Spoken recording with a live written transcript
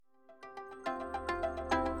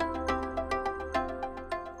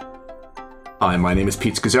Hi, my name is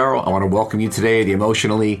Pete Scazzaro. I want to welcome you today to the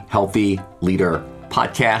Emotionally Healthy Leader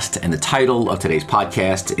podcast. And the title of today's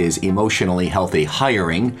podcast is Emotionally Healthy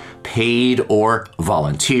Hiring, Paid or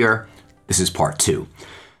Volunteer. This is part 2.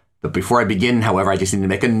 But before I begin, however, I just need to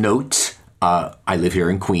make a note. I live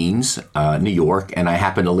here in Queens, New York, and I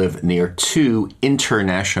happen to live near 2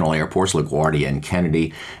 international airports, LaGuardia and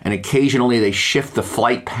Kennedy. And occasionally they shift the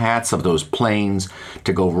flight paths of those planes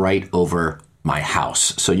to go right over my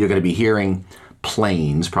house. So you're going to be hearing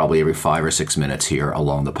planes probably every 5 or 6 minutes here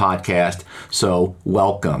along the podcast. So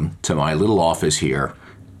welcome to my little office here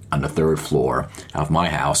on the 3rd floor of my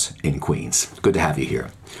house in Queens. Good to have you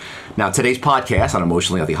here. Now, today's podcast on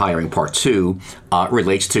Emotionally Healthy Hiring Part 2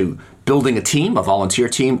 relates to building a team, a volunteer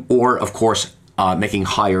team, or, of course, making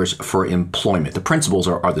hires for employment. The principles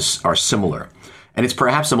are similar. And it's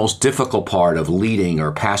perhaps the most difficult part of leading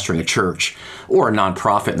or pastoring a church or a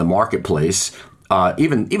nonprofit in the marketplace,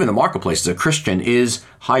 even the marketplace as a Christian, is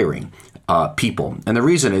hiring people. And the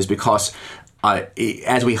reason is because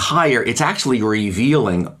as we hire, it's actually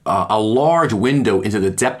revealing a large window into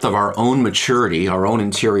the depth of our own maturity, our own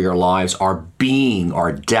interior lives, our being,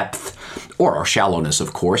 our depth, or our shallowness,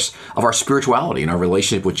 of course, of our spirituality and our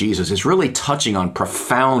relationship with Jesus. Is really touching on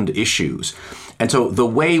profound issues. And so the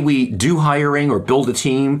way we do hiring or build a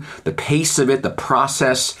team, the pace of it, the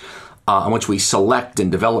process on which we select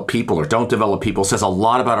and develop people or don't develop people says a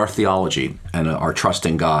lot about our theology and our trust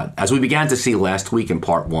in God, as we began to see last week in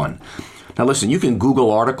part 1. Now listen, you can Google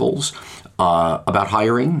articles about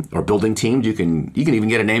hiring or building teams. You can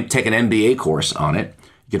even take an MBA course on it.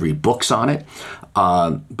 You can read books on it.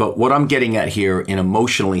 But what I'm getting at here in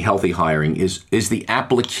emotionally healthy hiring is the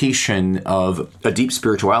application of a deep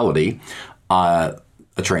spirituality, a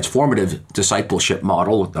transformative discipleship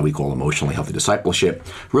model that we call emotionally healthy discipleship,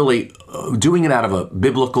 really doing it out of a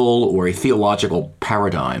biblical or a theological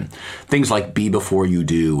paradigm. Things like be before you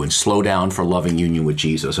do and slow down for loving union with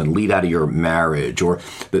Jesus and lead out of your marriage, or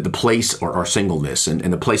the place or singleness and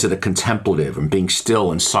the place of the contemplative and being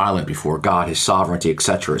still and silent before God, his sovereignty,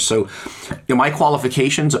 etc. So my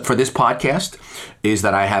qualifications for this podcast is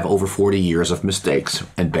that I have over 40 years of mistakes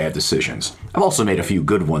and bad decisions. I've also made a few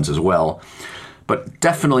good ones as well. But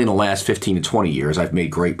definitely in the last 15 to 20 years, I've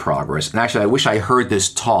made great progress. And actually, I wish I heard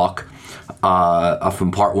this talk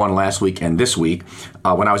from part 1 last week and this week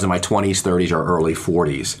when I was in my 20s, 30s, or early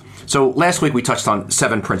 40s. So last week, we touched on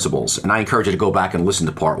 7 principles, and I encourage you to go back and listen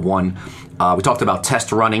to part 1. We talked about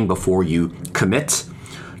test running before you commit.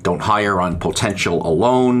 Don't hire on potential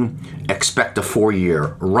alone. Expect a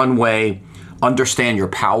 4-year runway. Understand your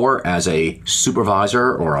power as a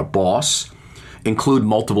supervisor or a boss. Include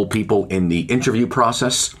multiple people in the interview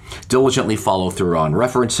process, diligently follow through on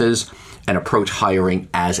references, and approach hiring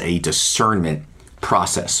as a discernment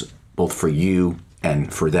process, both for you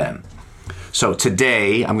and for them. So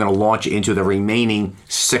today, I'm going to launch into the remaining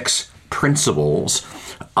 6 principles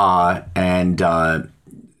and talk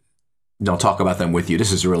about them with you.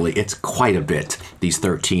 It's quite a bit, these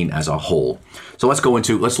 13 as a whole. So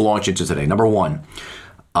let's launch into today. Number 1,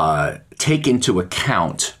 take into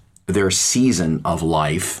account their season of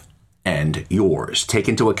life and yours. Take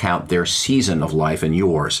into account their season of life and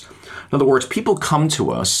yours. In other words, people come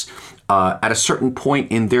to us at a certain point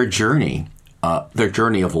in their journey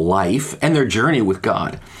of life and their journey with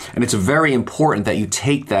God. And it's very important that you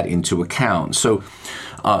take that into account. So,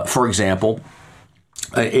 for example,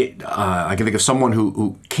 I can think of someone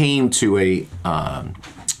who came to a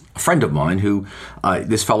friend of mine who,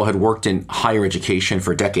 this fellow had worked in higher education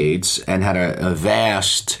for decades and had a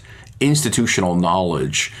vast institutional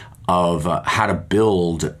knowledge of how to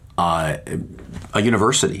build a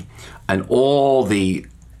university and all the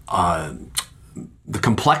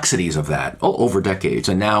complexities of that over decades.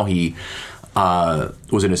 And now he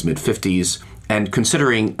was in his mid-50s and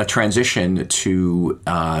considering a transition to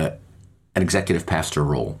an executive pastor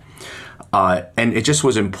role. And it just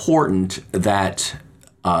was important that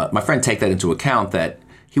my friend take that into account, that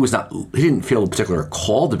he didn't feel a particular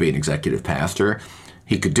call to be an executive pastor.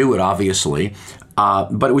 He could do it, obviously,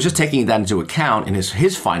 but it was just taking that into account in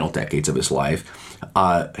his final decades of his life,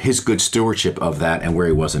 his good stewardship of that and where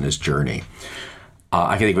he was in his journey.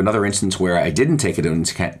 I can think of another instance where I didn't take it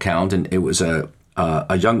into account, and it was a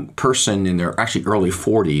young person in their actually early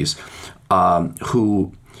 40s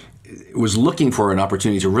who was looking for an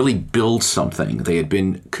opportunity to really build something. They had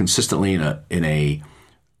been consistently in a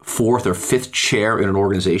 4th or 5th chair in an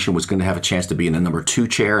organization, was going to have a chance to be in the number 2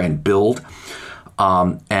 chair and build.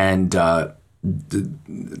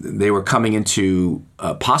 They were coming into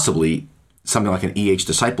possibly something like an EH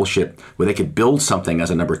discipleship where they could build something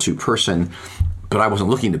as a number 2 person but I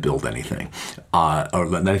wasn't looking to build anything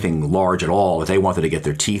or anything large at all that they wanted to get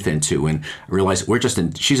their teeth into. And I realized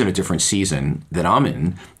she's in a different season that I'm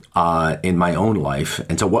in my own life.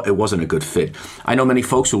 And so it wasn't a good fit. I know many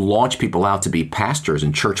folks who launch people out to be pastors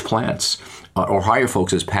in church plants or hire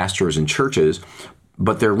folks as pastors in churches,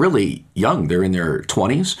 but they're really young. They're in their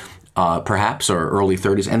 20s. Perhaps, or early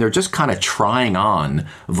 30s, and they're just kind of trying on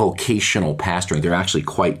vocational pastoring.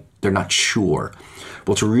 They're not sure.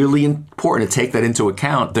 Well, it's really important to take that into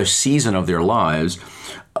account, the season of their lives,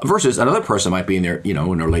 versus another person might be in their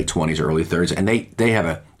late 20s or early 30s, and they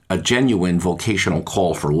have a genuine vocational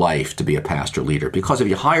call for life to be a pastor leader. Because if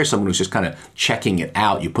you hire someone who's just kind of checking it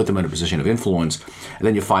out, you put them in a position of influence, and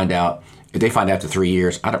then if they find out after 3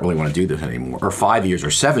 years, I don't really want to do this anymore, or 5 years or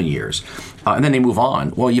 7 years, and then they move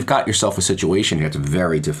on, well, you've got yourself a situation here that's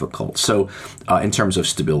very difficult. So in terms of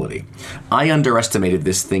stability, I underestimated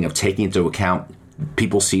this thing of taking into account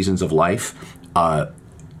people's seasons of life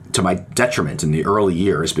to my detriment in the early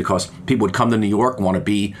years, because people would come to New York, want to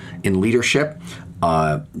be in leadership.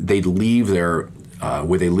 They'd leave where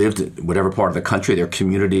they lived, whatever part of the country, their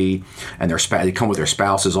community, and they come with their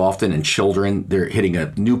spouses often and children. They're hitting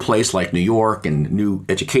a new place like New York and new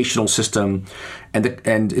educational system. And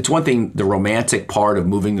it's one thing, the romantic part of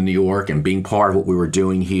moving to New York and being part of what we were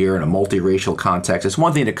doing here in a multiracial context. It's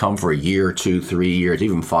one thing to come for a year, 2, 3 years,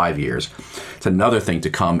 even 5 years. It's another thing to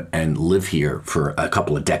come and live here for a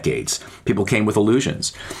couple of decades. People came with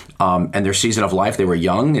illusions. And their season of life, they were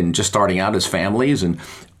young and just starting out as families, and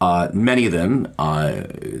many of them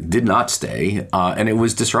did not stay, and it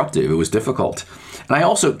was disruptive. It was difficult. And I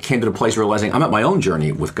also came to the place realizing I'm at my own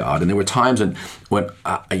journey with God, and there were times when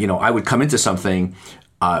I would come into something,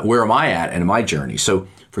 where am I at in my journey? So,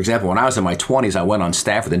 for example, when I was in my 20s, I went on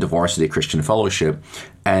staff with InterVarsity Christian Fellowship,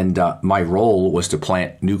 and my role was to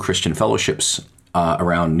plant new Christian fellowships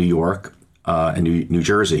around New York and New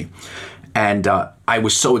Jersey. And I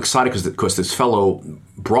was so excited because this fellow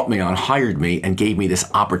brought me on, hired me, and gave me this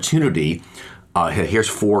opportunity. Here's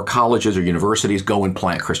 4 colleges or universities, go and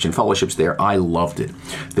plant Christian fellowships there. I loved it.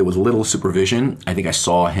 There was little supervision. I think I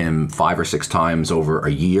saw him 5 or 6 times over a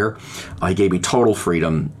year. He gave me total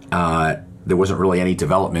freedom. There wasn't really any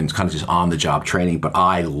development, kind of just on-the-job training, but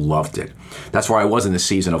I loved it. That's where I was in this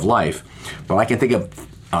season of life. But I can think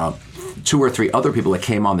of 2 or 3 other people that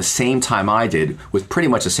came on the same time I did with pretty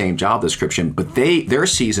much the same job description, but their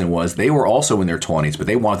season was they were also in their 20s, but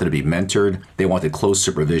they wanted to be mentored, they wanted close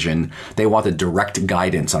supervision, they wanted direct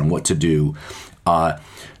guidance on what to do.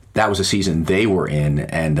 That was a season they were in,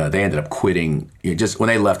 and they ended up quitting. Just when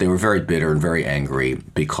they left, they were very bitter and very angry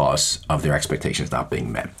because of their expectations not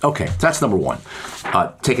being met. Okay, so that's number 1.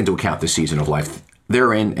 Take into account the season of life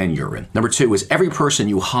they're in and you're in. Number 2 is every person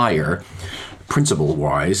you hire,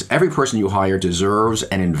 principle-wise, every person you hire deserves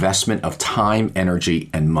an investment of time, energy,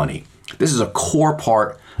 and money. This is a core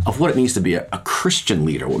part of what it means to be a Christian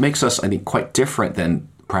leader. What makes us, I think, quite different than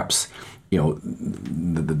perhaps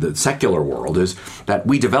the secular world is that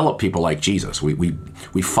we develop people like Jesus.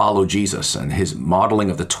 We follow Jesus and his modeling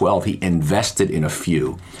of the 12. He invested in a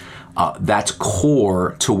few. That's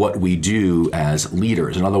core to what we do as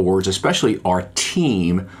leaders. In other words, especially our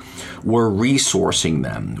team, we're resourcing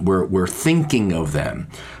them. We're thinking of them.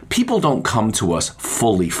 People don't come to us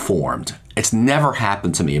fully formed. It's never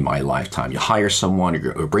happened to me in my lifetime. You hire someone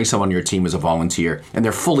or bring someone on your team as a volunteer, and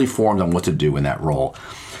they're fully formed on what to do in that role.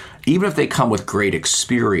 Even if they come with great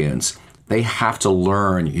experience, they have to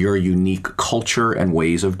learn your unique culture and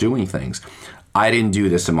ways of doing things. I didn't do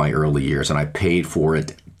this in my early years, and I paid for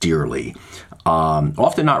it dearly.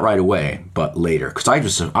 Often not right away, but later, because I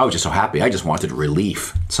was just so happy. I just wanted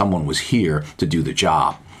relief. Someone was here to do the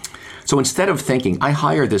job. So instead of thinking, I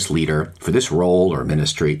hired this leader for this role or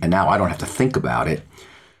ministry, and now I don't have to think about it,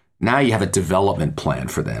 now you have a development plan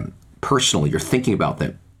for them. Personally, you're thinking about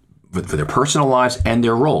them for their personal lives and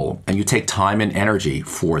their role, and you take time and energy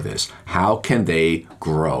for this. How can they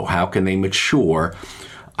grow? How can they mature?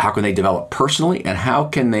 How can they develop personally, and how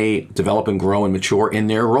can they develop and grow and mature in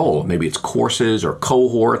their role? Maybe it's courses or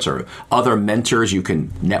cohorts or other mentors you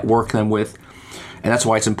can network them with. And that's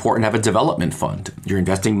why it's important to have a development fund. You're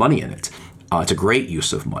investing money in it. It's a great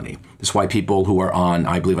use of money. That's why people who are on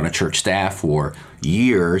a church staff for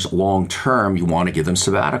years, long term, you want to give them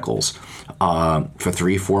sabbaticals for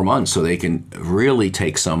 3-4 months so they can really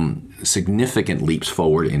take some significant leaps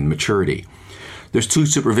forward in maturity. There's 2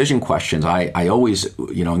 supervision questions. I always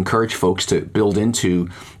encourage folks to build into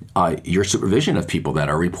your supervision of people that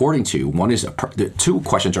are reporting to you. One is, the 2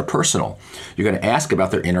 questions are personal. You're going to ask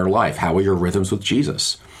about their inner life. How are your rhythms with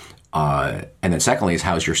Jesus? And then secondly is,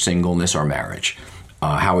 how's your singleness or marriage?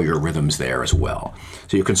 How are your rhythms there as well?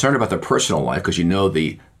 So you're concerned about their personal life because you know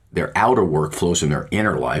their outer work flows from their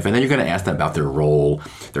inner life. And then you're going to ask them about their role,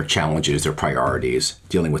 their challenges, their priorities,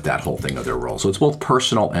 dealing with that whole thing of their role. So it's both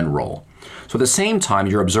personal and role. So at the same time,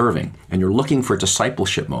 you're observing and you're looking for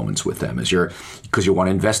discipleship moments with them because you want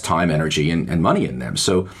to invest time, energy, and money in them.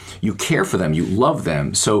 So you care for them, you love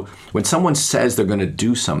them. So when someone says they're going to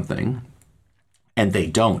do something and they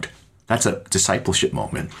don't, that's a discipleship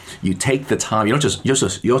moment. You take the time. You don't just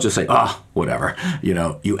say, whatever.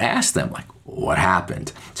 You ask them, like, what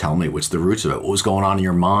happened? Tell me, what's the roots of it? What was going on in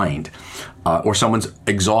your mind? Or someone's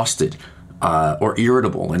exhausted or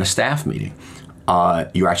irritable in a staff meeting.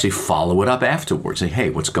 You actually follow it up afterwards. Say, hey,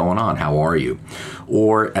 what's going on? How are you?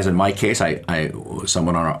 Or as in my case,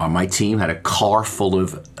 someone on my team had a car full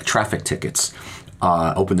of traffic tickets.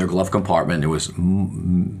 Opened their glove compartment. There was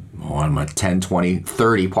 10, 20,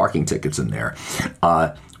 30 parking tickets in there.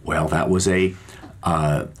 Well, that was an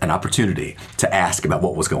opportunity to ask about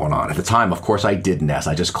what was going on. At the time, of course, I didn't ask.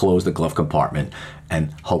 I just closed the glove compartment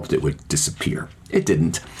and hoped it would disappear. It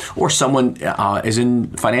didn't. Or someone is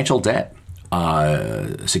in financial debt,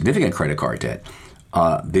 significant credit card debt.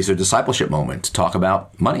 These are discipleship moments. Talk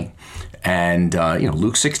about money. And,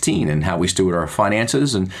 Luke 16 and how we steward our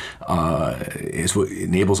finances and is what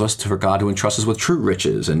enables us for God to entrust us with true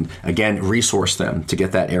riches and, again, resource them to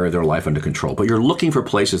get that area of their life under control. But you're looking for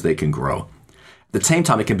places they can grow. At the same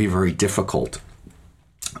time, it can be very difficult.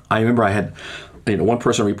 I remember I had one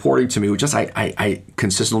person reporting to me who just I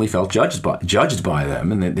consistently felt judged by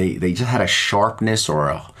them, and they just had a sharpness or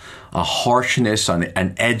a harshness,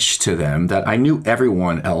 an edge to them that I knew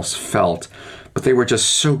everyone else felt. But they were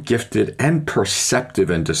just so gifted and perceptive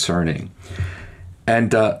and discerning.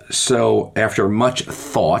 And so after much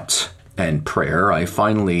thought and prayer, I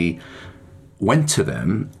finally went to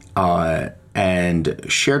them and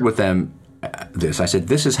shared with them this. I said,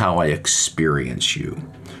 this is how I experience you.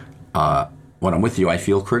 When I'm with you, I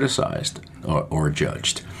feel criticized or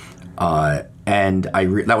judged. And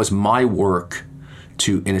that was my work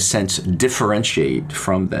to, in a sense, differentiate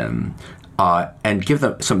from them. And give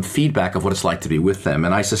them some feedback of what it's like to be with them.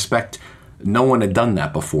 And I suspect no one had done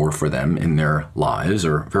that before for them in their lives,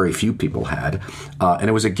 or very few people had. And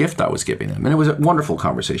it was a gift I was giving them. And it was a wonderful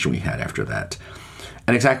conversation we had after that.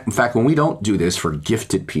 And in fact, when we don't do this for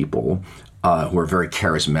gifted people who are very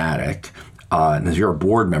charismatic, and if you're a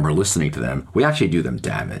board member listening to them, we actually do them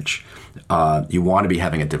damage. You want to be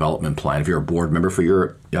having a development plan. If you're a board member for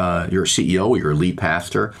your CEO or your lead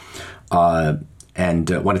pastor, and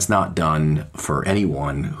when it's not done for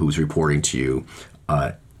anyone who's reporting to you,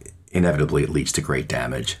 inevitably it leads to great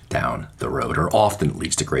damage down the road, or often it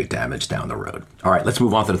leads to great damage down the road. All right, let's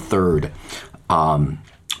move on to the third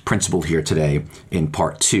principle here today in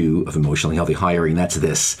part 2 of Emotionally Healthy Hiring. That's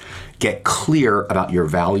this: get clear about your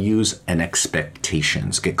values and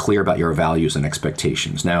expectations. Get clear about your values and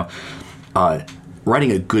expectations. Now,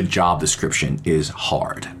 writing a good job description is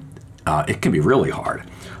hard. It can be really hard.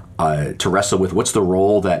 To wrestle with what's the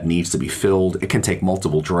role that needs to be filled. It can take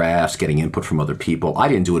multiple drafts, getting input from other people. I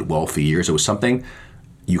didn't do it well for years. It was something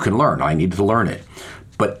you can learn. I needed to learn it.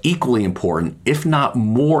 But equally important, if not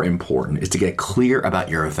more important, is to get clear about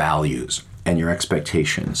your values and your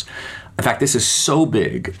expectations. In fact, this is so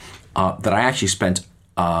big that I actually spent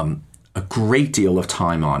a great deal of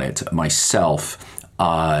time on it myself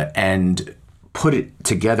and put it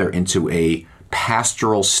together into a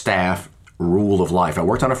pastoral staff rule of life. I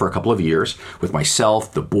worked on it for a couple of years with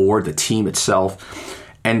myself, the board, the team itself,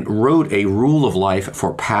 and wrote a rule of life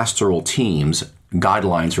for pastoral teams,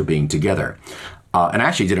 guidelines for being together. And I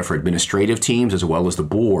actually did it for administrative teams as well as the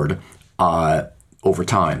board over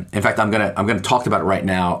time. In fact, I'm gonna talk about it right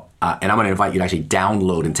now, and I'm gonna invite you to actually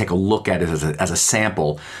download and take a look at it as a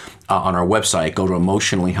sample on our website. Go to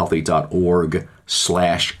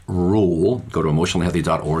emotionallyhealthy.org/rule. Go to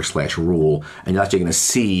emotionallyhealthy.org/rule, and you're actually going to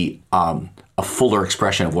see a fuller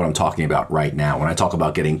expression of what I'm talking about right now when I talk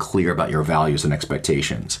about getting clear about your values and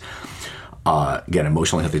expectations. Again,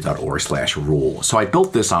 emotionallyhealthy.org/rule. So I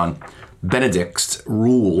built this on Benedict's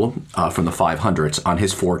rule from the 500s on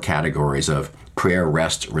his 4 categories of prayer,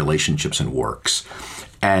 rest, relationships, and works.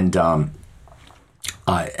 And so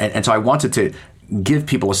I wanted to give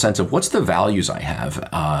people a sense of what's the values I have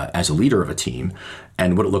as a leader of a team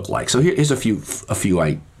and what it looked like. So here's a few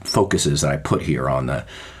focuses that I put here on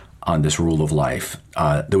this rule of life.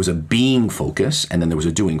 There was a being focus, and then there was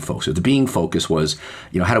a doing focus. So the being focus was,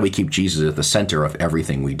 how do we keep Jesus at the center of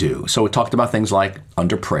everything we do? So it talked about things like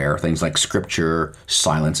under prayer, things like scripture,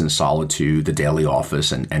 silence and solitude, the daily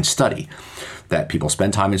office, and study. That people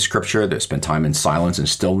spend time in scripture, they spend time in silence and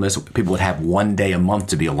stillness. People would have one day a month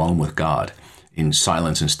to be alone with God. in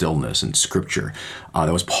silence and stillness and scripture.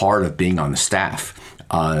 That was part of being on the staff.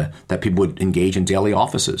 That people would engage in daily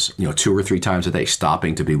offices, 2 or 3 times a day,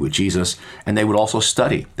 stopping to be with Jesus. And they would also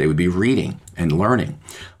study. They would be reading and learning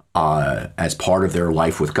as part of their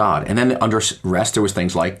life with God. And then under rest, there was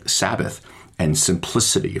things like Sabbath and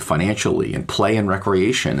simplicity financially and play and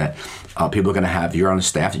recreation that people are going to have. You're on the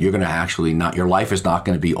staff. You're going to actually not, your life is not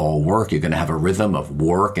going to be all work. You're going to have a rhythm of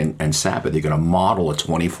work and Sabbath. You're going to model a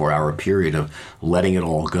 24-hour period of letting it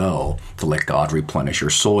all go to let God replenish your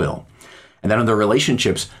soil. And then under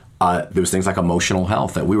relationships, there was things like emotional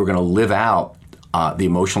health, that we were going to live out the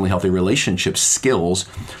emotionally healthy relationship skills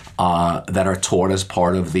that are taught as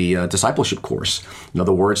part of the discipleship course. In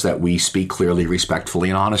other words, that we speak clearly, respectfully,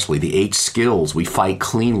 and honestly. The 8 skills: we fight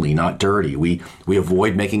cleanly, not dirty. We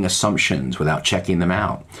avoid making assumptions without checking them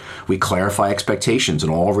out. We clarify expectations in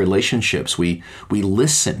all relationships. We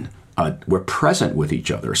listen. We're present with each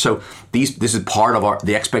other. So this is part of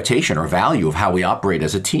the expectation or value of how we operate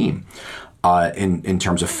as a team. In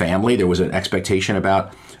terms of family, there was an expectation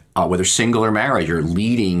about whether single or married, you're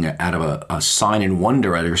leading out of a sign and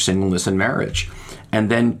wonder out of your singleness and marriage. And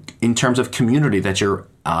then in terms of community, that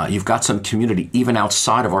you've got some community even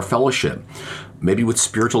outside of our fellowship, maybe with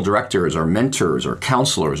spiritual directors or mentors or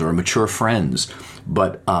counselors or mature friends,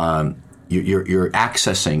 but you're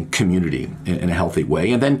accessing community in a healthy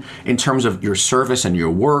way. And then in terms of your service and your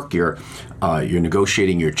work, you're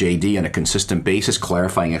negotiating your JD on a consistent basis,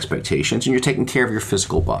 clarifying expectations, and you're taking care of your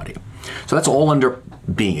physical body. So that's all under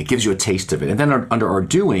being. It gives you a taste of it. And then under our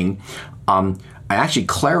doing, I actually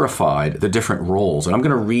clarified the different roles. And I'm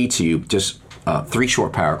going to read to you just 3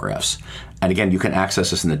 short paragraphs. And again, you can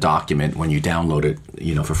access this in the document when you download it,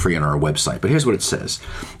 for free on our website. But here's what it says.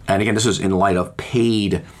 And again, this is in light of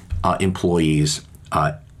paid employees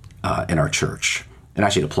in our church. And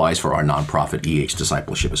actually, it applies for our nonprofit EH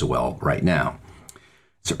Discipleship as well right now.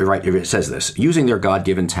 So, right, it says this: using their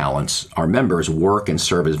God-given talents, our members work and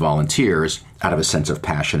serve as volunteers out of a sense of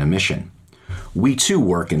passion and mission. We too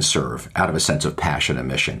work and serve out of a sense of passion and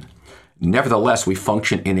mission. Nevertheless, we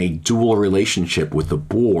function in a dual relationship with the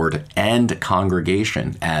board and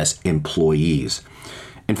congregation as employees.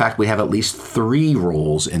 In fact, we have at least 3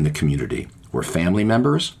 roles in the community. We're family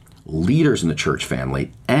members, leaders in the church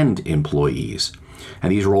family, and employees.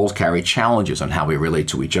 And these roles carry challenges on how we relate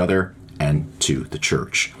to each other and to the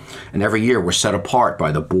church. And every year we're set apart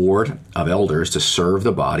by the board of elders to serve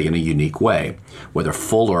the body in a unique way. Whether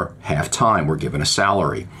full or half-time, we're given a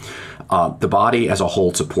salary. The body as a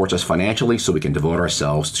whole supports us financially so we can devote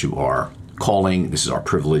ourselves to our calling. This is our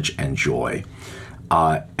privilege and joy.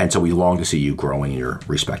 And so we long to see you growing in your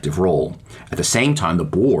respective role. At the same time, the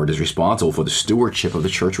board is responsible for the stewardship of the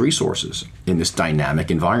church resources in this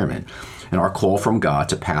dynamic environment. And our call from God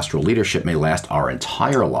to pastoral leadership may last our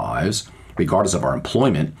entire lives, regardless of our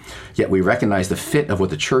employment, yet we recognize the fit of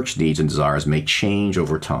what the church needs and desires may change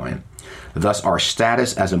over time. Thus, our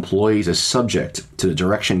status as employees is subject to the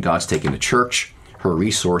direction God's taking the church, her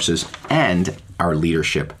resources, and our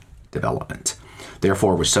leadership development.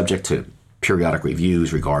 Therefore, we're subject to periodic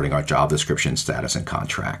reviews regarding our job description, status, and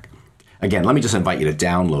contract. Again, let me just invite you to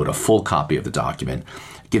download a full copy of the document.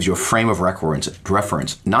 It gives you a frame of reference,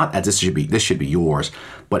 not as this should be yours,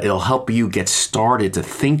 but it'll help you get started to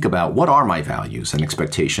think about what are my values and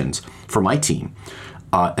expectations for my team.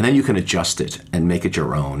 And then you can adjust it and make it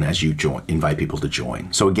your own as you invite people to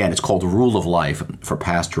join. So again, it's called Rule of Life for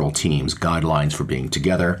Pastoral Teams, Guidelines for Being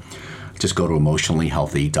Together. Just go to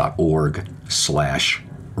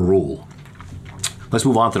emotionallyhealthy.org/rule. Let's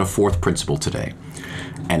move on to the 4th principle today.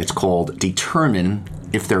 And it's called Determine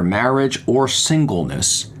if their marriage or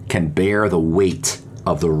singleness can bear the weight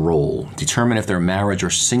of the role. Determine if their marriage or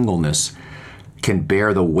singleness can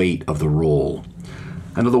bear the weight of the role.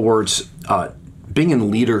 In other words, being in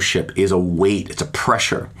leadership is a weight, it's a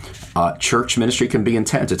pressure. Church ministry can be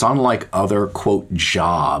intense. It's unlike other, quote,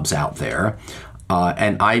 jobs out there.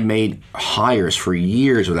 And I made hires for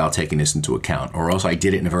years without taking this into account, or else I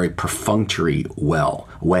did it in a very perfunctory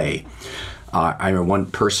way. I remember one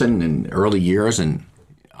person in early years, and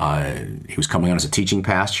he was coming on as a teaching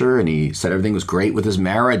pastor, and he said everything was great with his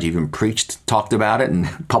marriage, even talked about it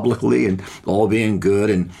and publicly, and all being good.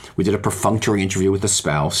 And we did a perfunctory interview with the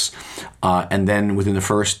spouse. And then within the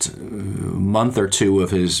first month or 2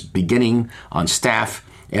 of his beginning on staff,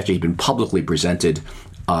 after he'd been publicly presented,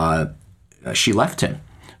 she left him.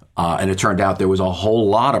 And it turned out there was a whole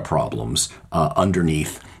lot of problems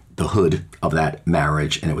underneath the hood of that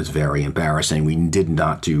marriage, and it was very embarrassing. We did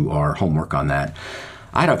not do our homework on that.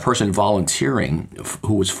 I had a person volunteering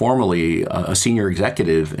who was formerly a senior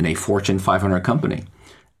executive in a Fortune 500 company.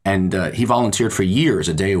 And he volunteered for years,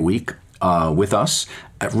 a day a week, with us.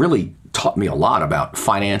 It really taught me a lot about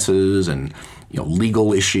finances and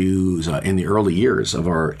legal issues in the early years of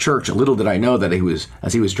our church. Little did I know that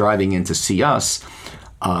as he was driving in to see us,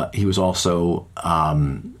 he was also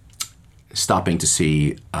stopping to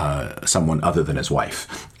see someone other than his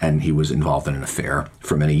wife, and he was involved in an affair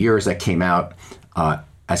for many years that came out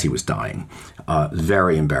as he was dying.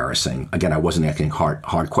 Very embarrassing. Again, I wasn't asking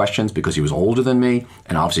hard questions because he was older than me,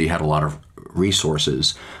 and obviously he had a lot of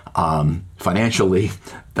resources financially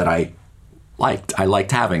that I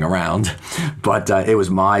liked having around, but it was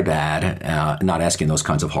my bad not asking those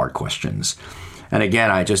kinds of hard questions. And again,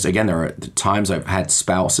 there are times I've had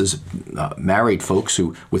spouses, married folks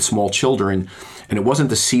with small children, and it wasn't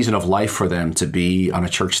the season of life for them to be on a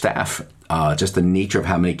church staff. Just the nature of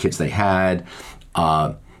how many kids they had,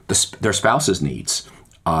 their spouse's needs,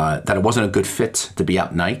 that it wasn't a good fit to be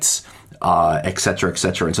out nights, et cetera, et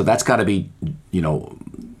cetera. And so that's got to be,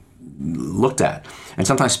 looked at. And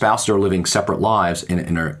sometimes spouses are living separate lives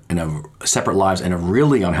in a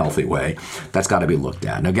really unhealthy way. That's got to be looked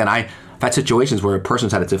at. And again, I've had situations where a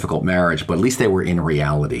person's had a difficult marriage, but at least they were in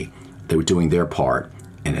reality. They were doing their part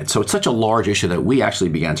in it. So it's such a large issue that we actually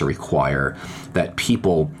began to require that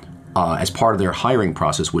people, as part of their hiring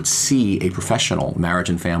process, would see a professional marriage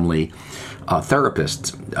and family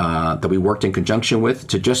therapist that we worked in conjunction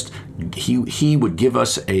with. He would give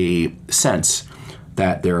us a sense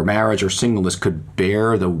that their marriage or singleness could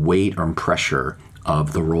bear the weight or pressure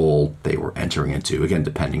of the role they were entering into, again,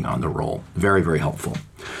 depending on the role. Very, very helpful.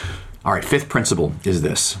 All right, fifth principle is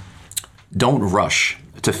this. Don't rush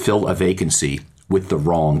to fill a vacancy with the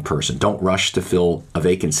wrong person. Don't rush to fill a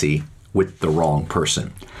vacancy with the wrong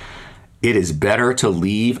person. It is better to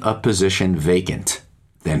leave a position vacant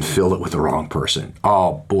than fill it with the wrong person.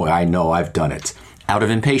 Oh boy, I know I've done it. Out of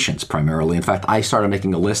impatience, primarily. In fact, I started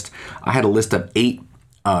making a list. I had a list of 8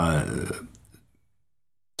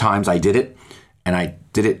 times I did it, and I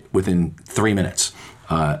did it within 3 minutes.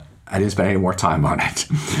 I didn't spend any more time on it.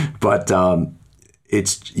 But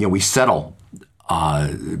it's, we settle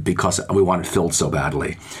because we want it filled so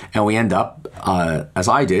badly. And we end up, as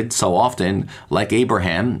I did so often, like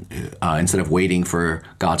Abraham, instead of waiting for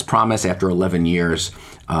God's promise, after 11 years,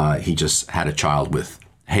 he just had a child with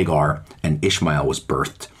Hagar, and Ishmael was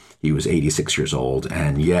birthed. He was 86 years old,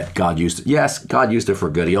 and yet God used it for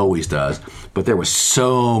good. He always does. But there was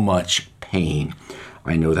so much pain.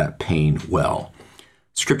 I know that pain well.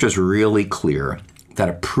 Scripture is really clear that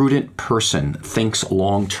a prudent person thinks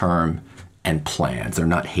long-term and plans. They're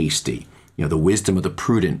not hasty. The wisdom of the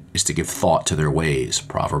prudent is to give thought to their ways,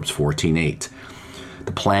 Proverbs 14:8.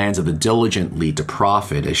 The plans of the diligent lead to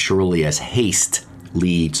profit as surely as haste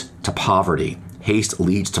leads to poverty. Haste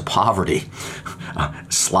leads to poverty.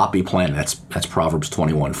 Sloppy planning. That's Proverbs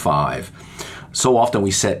 21:5. So often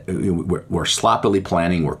we're sloppily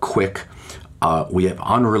planning. We're quick. We have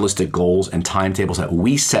unrealistic goals and timetables that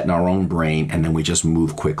we set in our own brain, and then we just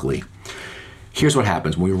move quickly. Here's what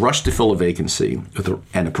happens. When we rush to fill a vacancy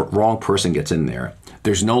and the wrong person gets in there,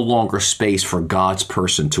 there's no longer space for God's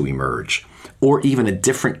person to emerge, or even a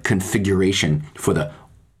different configuration for the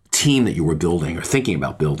team that you were building or thinking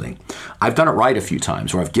about building. I've done it right a few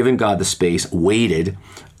times where I've given God the space, waited,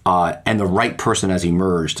 and the right person has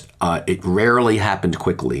emerged. It rarely happened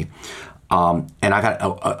quickly. And I've had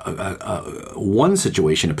one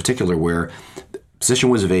situation in particular where the position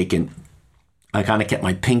was vacant. I kind of kept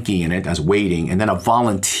my pinky in it as waiting, and then a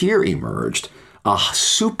volunteer emerged, a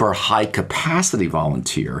super high capacity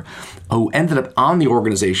volunteer who ended up on the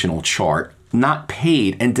organizational chart, not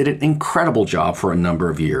paid, and did an incredible job for a number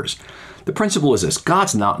of years. The principle is this: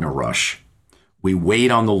 God's not in a rush. We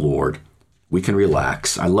wait on the Lord. We can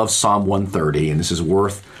relax. I love Psalm 130, and this is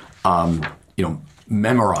worth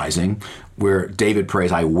memorizing, where David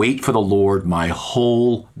prays, "I wait for the Lord, my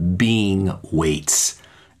whole being waits.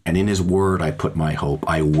 And in his word I put my hope.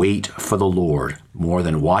 I wait for the Lord, more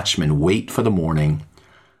than watchmen wait for the morning,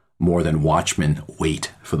 more than watchmen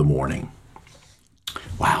wait for the morning."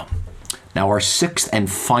 Wow. Now, our sixth and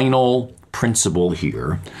final principle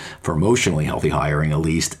here for emotionally healthy hiring, at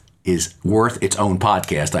least, is worth its own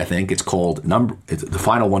podcast, I think. It's called, it's the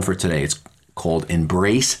final one for today. It's called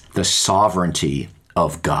Embrace the Sovereignty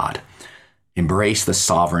of God. Embrace the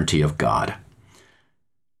sovereignty of God.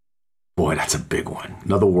 Boy, that's a big one.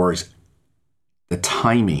 In other words, the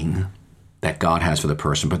timing that God has for the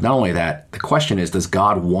person. But not only that, the question is, does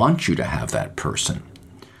God want you to have that person?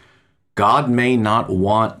 God may not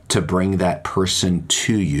want to bring that person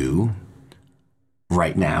to you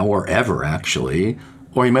right now or ever, actually,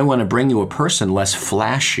 or he may want to bring you a person less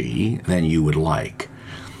flashy than you would like.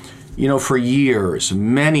 For years,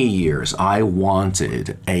 many years, I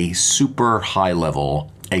wanted a super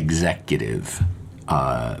high-level executive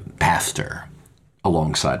pastor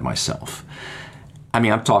alongside myself.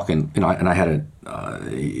 I'm talking, and I had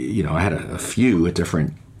a few at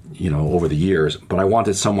different, over the years, but I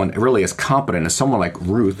wanted someone really as competent as someone like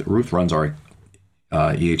Ruth. Ruth runs our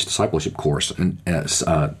EH discipleship course and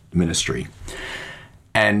ministry.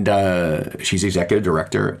 And she's executive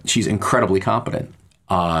director. She's incredibly competent.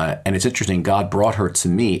 And it's interesting, God brought her to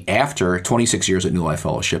me after 26 years at New Life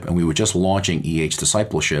Fellowship, and we were just launching EH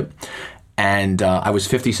discipleship. And I was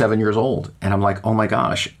 57 years old. And I'm like, oh my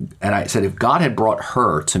gosh. And I said, if God had brought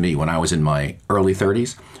her to me when I was in my early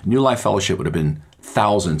 30s, New Life Fellowship would have been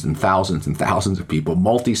thousands and thousands and thousands of people,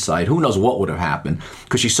 multi-site. Who knows what would have happened,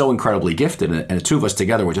 because she's so incredibly gifted. And the two of us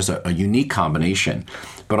together were just a unique combination.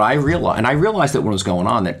 But I realized that when it was going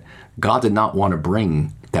on, that God did not want to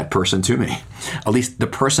bring that person to me, at least the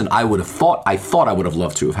person I thought I would have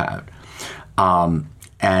loved to have had.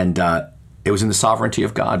 It was in the sovereignty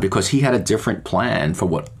of God, because he had a different plan for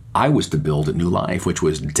what I was to build at New Life, which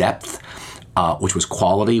was depth, which was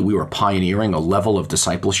quality. We were pioneering a level of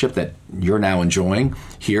discipleship that you're now enjoying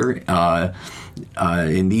here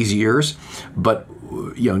in these years. But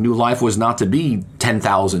New Life was not to be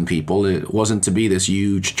 10,000 people. It wasn't to be this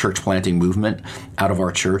huge church planting movement out of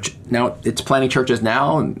our church. Now, it's planting churches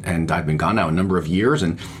now, and I've been gone now a number of years,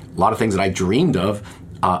 and a lot of things that I dreamed of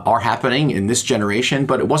are happening in this generation,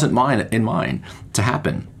 but it wasn't in mine to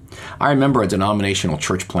happen. I remember a denominational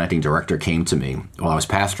church planting director came to me while I was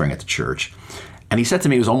pastoring at the church, and he said to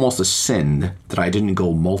me it was almost a sin that I didn't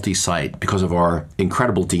go multi-site because of our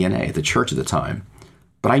incredible DNA at the church at the time.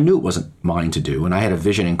 But I knew it wasn't mine to do, and I had a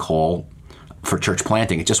vision and call for church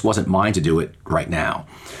planting. It just wasn't mine to do it right now.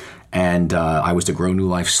 And I was to grow New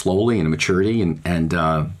Life slowly and in maturity,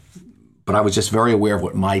 but I was just very aware of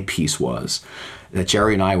what my piece was. That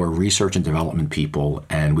Jerry and I were research and development people,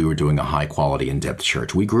 and we were doing a high quality, in-depth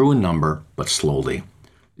church. We grew in number, but slowly.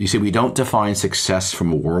 You see, we don't define success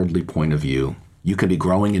from a worldly point of view. You can be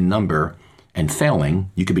growing in number and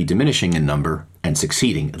failing. You could be diminishing in number and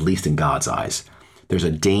succeeding, at least in God's eyes. There's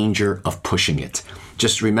a danger of pushing it.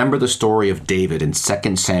 Just remember the story of David in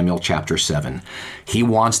 2 Samuel chapter 7. He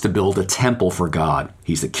wants to build a temple for God.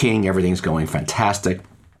 He's the king. Everything's going fantastic.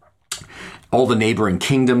 All the neighboring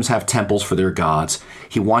kingdoms have temples for their gods.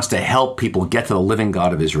 He wants to help people get to the living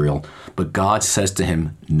God of Israel. But God says to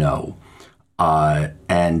him, no. No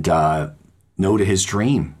to his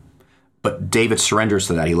dream. But David surrenders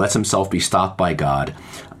to that. He lets himself be stopped by God.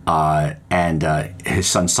 And his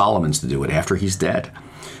son Solomon's to do it after he's dead.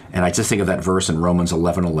 And I just think of that verse in Romans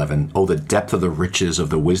 11:11. Oh, the depth of the riches of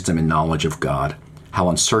the wisdom and knowledge of God. How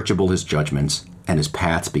unsearchable his judgments and his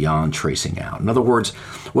paths beyond tracing out. In other words,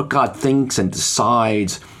 what God thinks and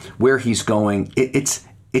decides, where he's going, it's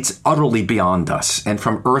utterly beyond us. And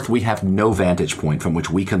from earth, we have no vantage point from which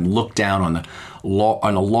we can look down on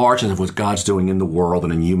the largeness of what God's doing in the world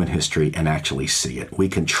and in human history and actually see it. We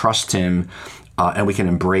can trust him and we can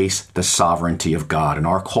embrace the sovereignty of God. And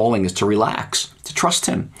our calling is to relax, to trust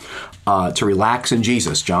him, to relax in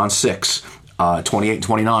Jesus. John 6, 28 and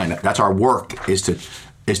 29. That's our work, is to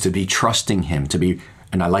be trusting him, to be,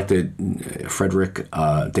 and I like the Frederick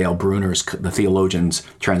Dale Bruner's, the theologian's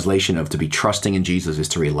translation of to be trusting in Jesus is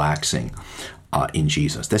to relaxing in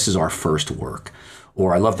Jesus. This is our first work.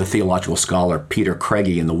 Or I love the theological scholar Peter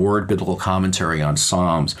Craigie in the Word Biblical Commentary on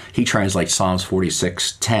Psalms. He translates Psalms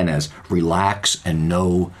 46:10 as relax and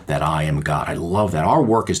know that I am God. I love that. Our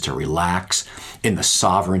work is to relax in the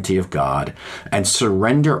sovereignty of God and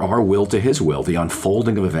surrender our will to his will, the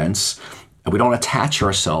unfolding of events. And we don't attach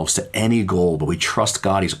ourselves to any goal, but we trust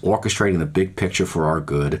God. He's orchestrating the big picture for our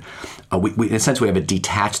good. We, in a sense, we have a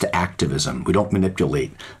detached activism. We don't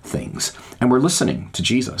manipulate things. And we're listening to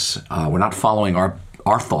Jesus. We're not following our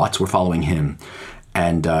thoughts. We're following him.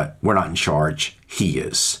 And we're not in charge. He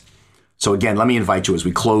is. So again, let me invite you as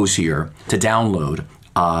we close here to download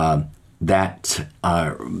that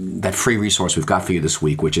free resource we've got for you this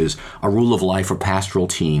week, which is a rule of life for pastoral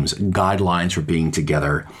teams, guidelines for being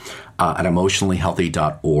together. At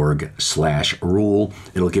emotionallyhealthy.org/rule.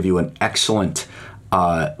 It'll give you an excellent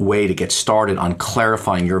way to get started on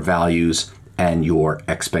clarifying your values and your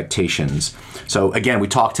expectations. So again, we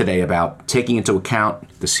talked today about taking into account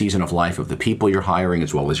the season of life of the people you're hiring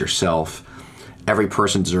as well as yourself. Every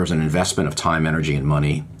person deserves an investment of time, energy, and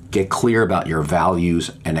money. Get clear about your values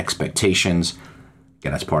and expectations.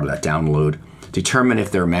 Again, that's part of that download. Determine if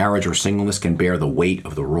their marriage or singleness can bear the weight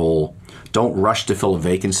of the role. Don't rush to fill a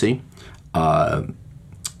vacancy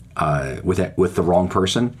with the wrong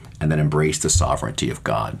person, and then embrace the sovereignty of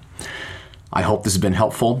God. I hope this has been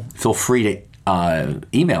helpful. Feel free to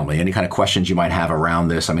email me any kind of questions you might have around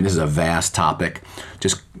this. I mean, this is a vast topic.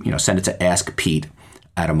 Just send it to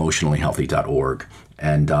askpete@emotionallyhealthy.org,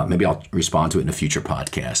 and maybe I'll respond to it in a future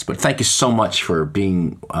podcast. But thank you so much for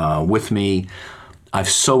being with me. I've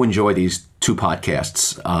so enjoyed these 2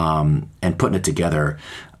 podcasts and putting it together.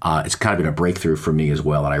 It's kind of been a breakthrough for me as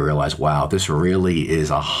well. And I realized, wow, this really is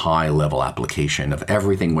a high-level application of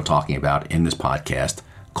everything we're talking about in this podcast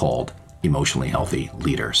called Emotionally Healthy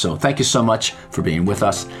Leader. So thank you so much for being with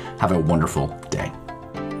us. Have a wonderful day.